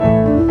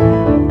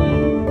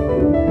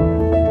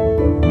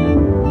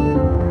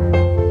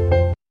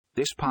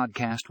This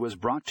podcast was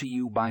brought to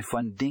you by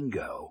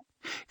Fundingo.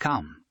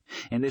 Come,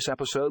 in this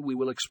episode we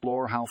will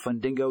explore how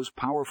Fundingo's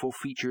powerful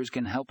features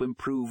can help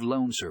improve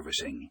loan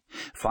servicing.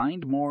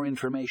 Find more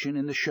information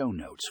in the show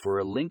notes for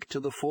a link to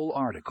the full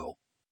article.